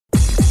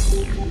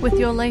With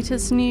your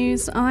latest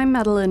news, I'm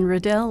Madeline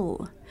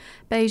Riddell.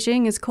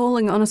 Beijing is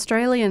calling on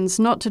Australians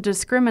not to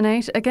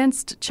discriminate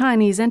against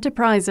Chinese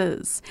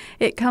enterprises.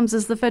 It comes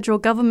as the federal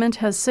government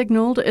has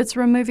signalled it's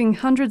removing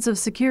hundreds of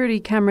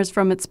security cameras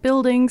from its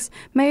buildings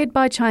made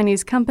by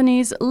Chinese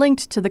companies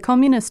linked to the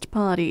Communist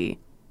Party.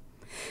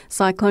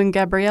 Cyclone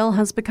Gabrielle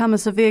has become a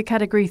severe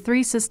Category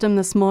 3 system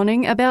this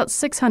morning, about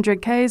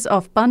 600 k's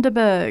off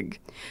Bundaberg.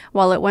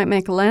 While it won't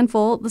make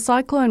landfall, the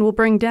cyclone will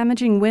bring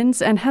damaging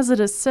winds and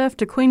hazardous surf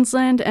to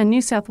Queensland and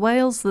New South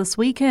Wales this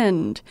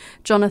weekend.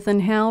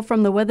 Jonathan Howe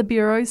from the Weather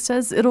Bureau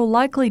says it'll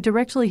likely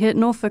directly hit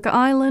Norfolk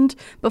Island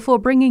before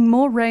bringing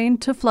more rain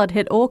to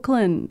flood-hit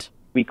Auckland.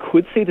 We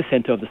could see the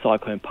centre of the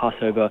cyclone pass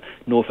over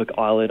Norfolk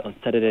Island on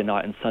Saturday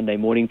night and Sunday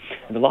morning.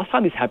 And the last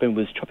time this happened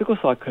was Tropical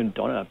Cyclone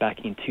Donna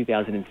back in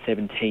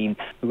 2017.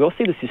 We will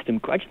see the system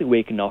gradually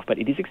weaken off, but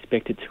it is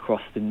expected to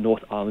cross the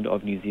North Island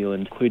of New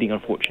Zealand, including,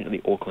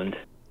 unfortunately, Auckland.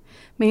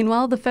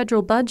 Meanwhile, the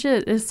federal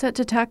budget is set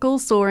to tackle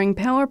soaring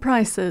power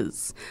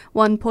prices.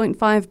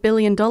 $1.5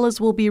 billion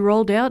will be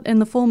rolled out in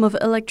the form of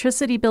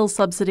electricity bill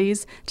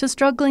subsidies to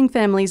struggling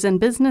families and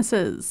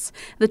businesses.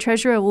 The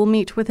Treasurer will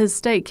meet with his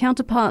state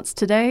counterparts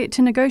today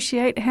to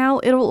negotiate how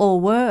it'll all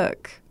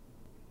work.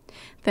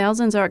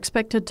 Thousands are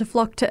expected to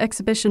flock to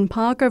Exhibition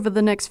Park over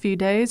the next few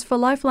days for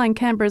Lifeline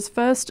Canberra's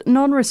first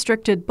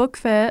non-restricted book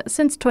fair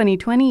since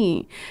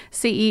 2020.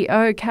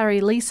 CEO Carrie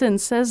Leeson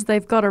says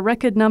they've got a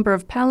record number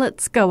of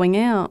pallets going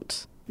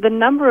out. The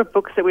number of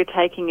books that we're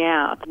taking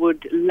out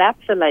would lap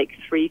the lake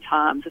 3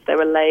 times if they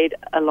were laid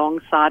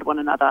alongside one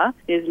another.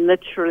 There's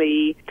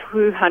literally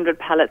 200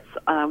 pallets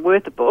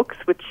worth of books,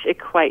 which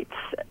equates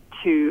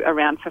to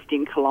around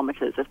 15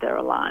 kilometres if they're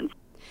aligned.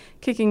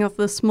 Kicking off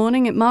this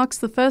morning, it marks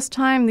the first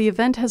time the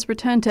event has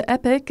returned to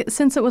Epic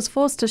since it was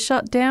forced to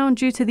shut down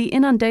due to the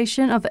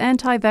inundation of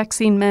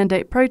anti-vaccine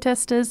mandate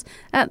protesters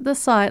at the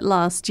site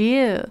last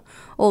year.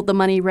 All the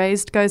money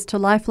raised goes to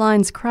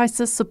Lifeline's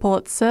Crisis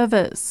Support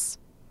Service.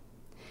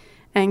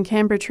 And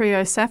Canberra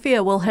trio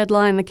Saphir will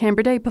headline the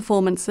Canberra Day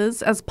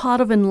performances as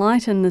part of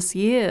Enlighten this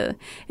year.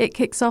 It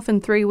kicks off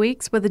in 3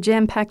 weeks with a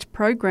jam-packed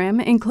program,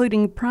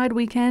 including Pride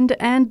Weekend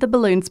and the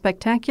Balloon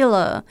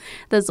Spectacular.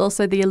 There's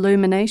also the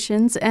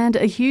Illuminations and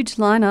a huge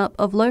lineup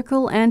of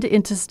local and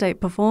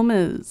interstate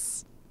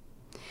performers.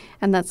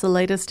 And that's the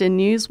latest in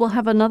news. We'll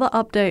have another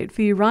update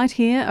for you right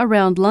here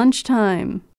around lunchtime.